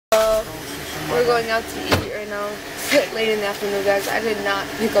We're going out to eat right now. It's late in the afternoon, guys. I did not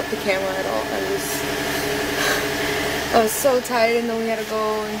pick up the camera at all. I was so tired, and then we had to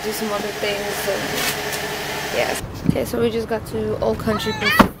go and do some other things. So, yeah. Okay, so we just got to Old Country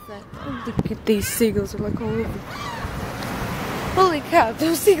Buffet. Oh, look at these seagulls. They're like all over. Holy cow,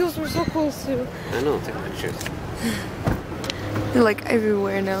 those seagulls were so close too. I know, take pictures. They're like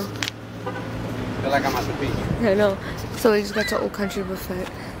everywhere now. Feel like I'm at the beach. I know. So we just got to Old Country Buffet.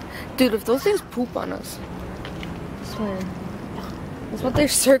 Dude, if those things poop on us, I swear. That's what they're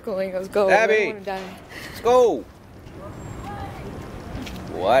circling us. Go. Abby, I don't want to die. let's go.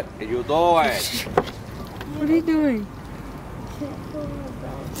 What are you doing? What are you doing?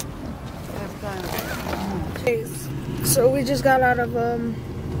 So we just got out of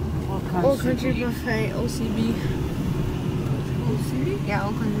Old Country Buffet, OCB. OCB? Yeah,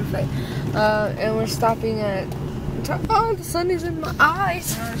 Old Country Buffet. And we're stopping at. Oh, the sun is in my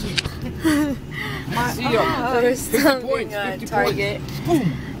eyes. We're stopping at Target.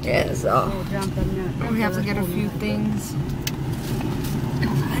 Yeah, so we have to get a few things.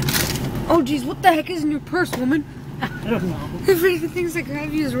 Oh, geez, what the heck is in your purse, woman? I don't know. Everything's that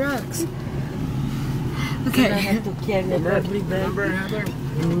grab you as rocks. Okay. I have to carry the ugly bag. Remember, Heather,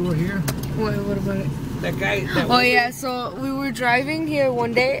 when we were here? What about it? That guy. Oh yeah, so we were driving here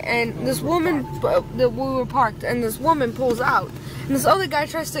one day, and this woman, we were parked, and this woman pulls out, and this other guy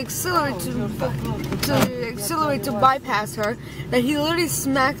tries to accelerate to bypass her, and he literally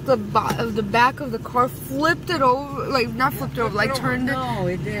smacked the back of the car, flipped it over, like not flipped it over, like turned it. No,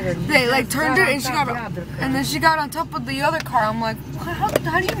 it didn't. They like turned it, and she got, and then she got on top of the other car. I'm like,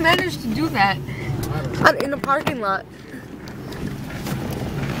 how do you manage to do that in the parking lot?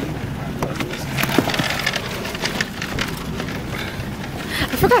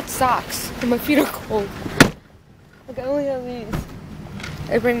 I forgot socks, and my feet are cold. Like, I only have these.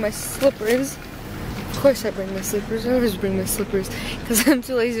 I bring my slippers. Of course I bring my slippers. I always bring my slippers because I'm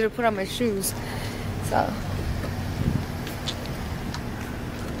too lazy to put on my shoes. So.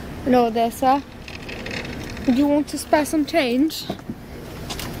 Hello, Odessa. Do you want to spare some change?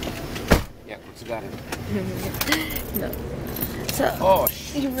 Yeah, what's got it? No. So. Oh,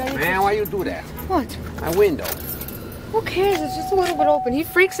 shit. You ready? Man, why you do that? What? My window. Who cares? It's just a little bit open. He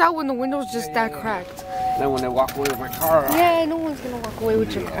freaks out when the window's just that cracked. Then when they walk away with my car. Yeah, no one's gonna walk away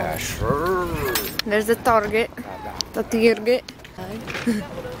with your car. Yeah, sure. There's the Target. The Target.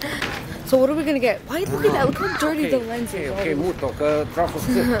 So what are we gonna get? Why look at that? Look how dirty the lens is. Okay, muto, trozo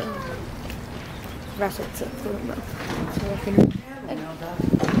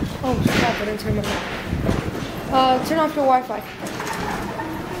Oh crap! I didn't turn my phone. Turn off your Wi-Fi.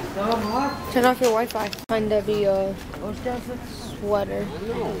 Turn off your Wi-Fi. Find Debbie a sweater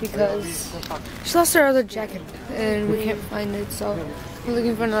because she lost her other jacket and we can't find it, so we're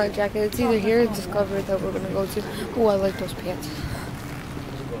looking for another jacket. It's either here or Discover that we're gonna go to. Oh, I like those pants.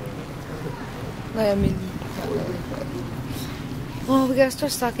 I mean, not really, but... Oh, we gotta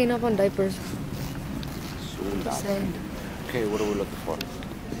start stocking up on diapers. Okay, what are we looking for?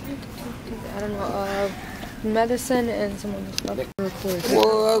 I don't know, medicine and some other stuff.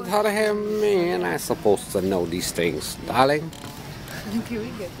 Well, how the hell am I supposed to know these things, darling? Can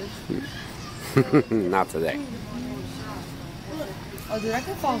we get this? Not today. Oh, dude, I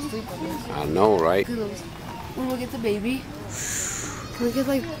could fall asleep on this. I know, right? When we get the baby, can we get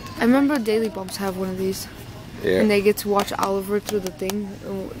like... I remember Daily Bumps have one of these. Yeah. And they get to watch Oliver through the thing.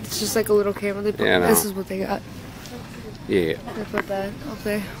 It's just like a little camera. They put, yeah, no. This is what they got. Yeah. They put that up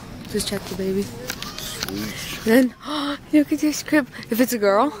there. Just check the baby. Then, look at this crib. If it's a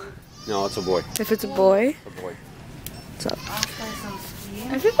girl. No, it's a boy. If it's a boy. A boy. What's up?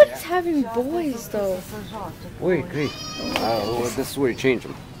 Everybody's having boys though. Wait, great. Well, this is where you change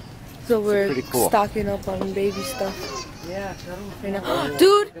them. So we're pretty cool. stocking up on baby stuff. Yeah. Right now.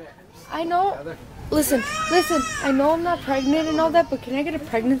 Dude, I know. Listen. I know I'm not pregnant and all that, but can I get a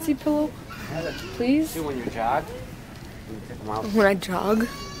pregnancy pillow, please? See when you jog. When I jog.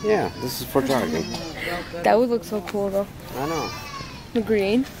 Yeah, this is for jogging. That would look so cool though. I know. The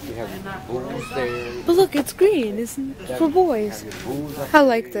green. You have booze there. But look, it's green. It's for boys. I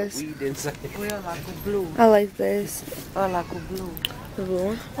like this. I like this. I like a blue. The blue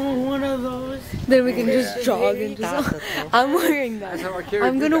one. Oh, one of those. Then we can just jog and just... I'm wearing that.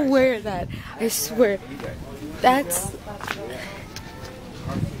 I'm gonna wear that. I swear. That's...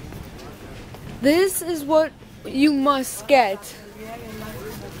 This is what you must get.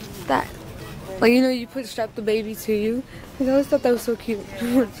 That. Like, you know, you strap the baby to you. Like, I always thought that was so cute.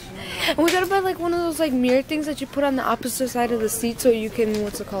 And we gotta buy like one of those like mirror things that you put on the opposite side of the seat so you can,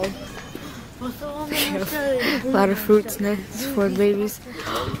 what's it called? A lot of fruit snacks for babies.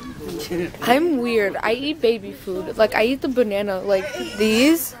 I'm weird. I eat baby food. Like, I eat the banana. Like,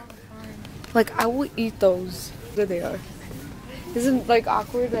 these. Like, I will eat those. There they are. Isn't it, like,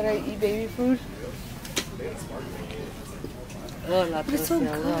 awkward that I eat baby food? But it's so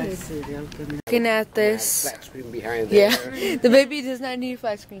good. Looking at this. Flat screen behind there. Yeah, the baby does not need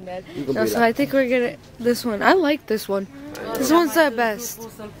flat screen, Dad. No, so I think we're gonna this one. I like this one. This one's the best.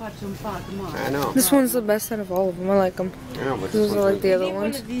 I know. This one's the best out of all of them. I like them. I know, but Those are like the other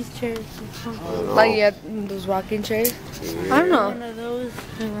ones. These chairs. Like yeah, those rocking chairs. I don't know. One of those.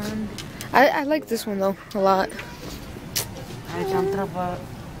 I like this one though a lot.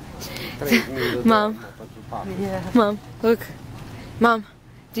 Mom. Yeah. Mom, look. Mom,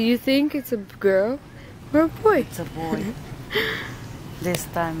 do you think it's a girl or a boy? It's a boy. This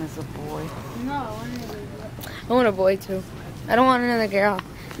time it's a boy. I want a boy too. I don't want another girl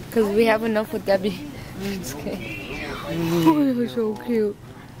because we have enough with Debbie. Just kidding. Oh, you're so cute.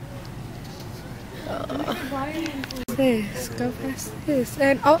 This, go past this,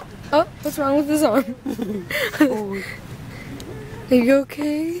 and oh, what's wrong with his arm? Are you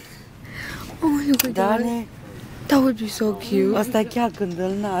okay? Oh, you could die. That would be so cute. Asta chiar când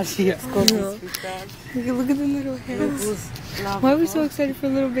îl naști, e scos din spital. Look at the little hands. Why are we so excited for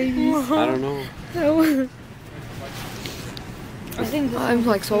little babies? I don't know. I think I'm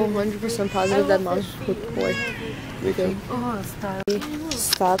like so 100% positive that mom's with the boy. Me too. Oh, stop.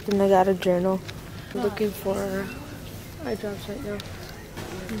 Stopped and I got a journal. Looking for eye drops right now.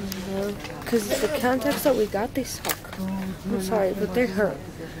 Because the contacts that we got, they suck. I'm sorry, but they hurt.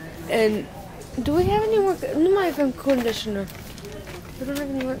 And do we have any more? We might have conditioner. We don't have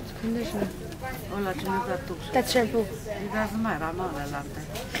any more conditioner. That's shampoo.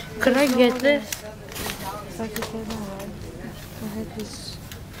 Could I get this?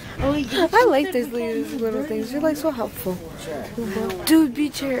 I like these little things. They're like so helpful. Dude,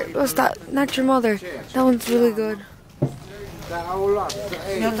 beach hair. What's that? Not your mother. That one's really good.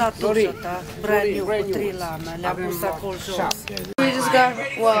 Mi-a dat tușata, brand new, cu 3 lame, le-a pus acolo jos. We just got,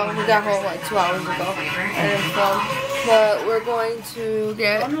 well, we got home like 2 hours ago. I didn't film. But we're going to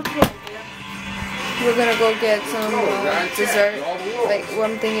go get some dessert. Like, what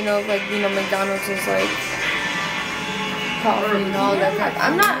I'm thinking of, like, you know, McDonald's is like coffee and all that kind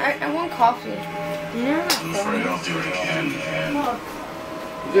of, I want coffee. Yeah.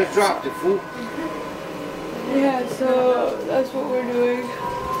 You just dropped it, fool. Yeah, so that's what we're doing.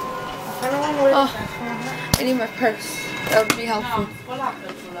 Oh, I need my purse. That would be helpful. I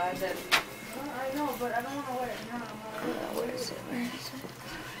know, but I don't want to wear it now. Where is it?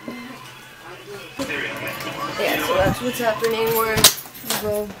 Yeah, so that's what's happening. We're gonna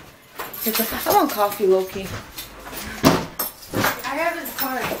go. I want coffee, Loki. I have his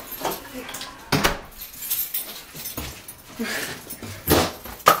card.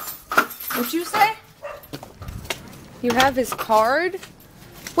 What'd you say? You have his card?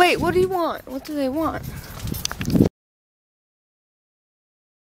 Wait, what do you want? What do they want?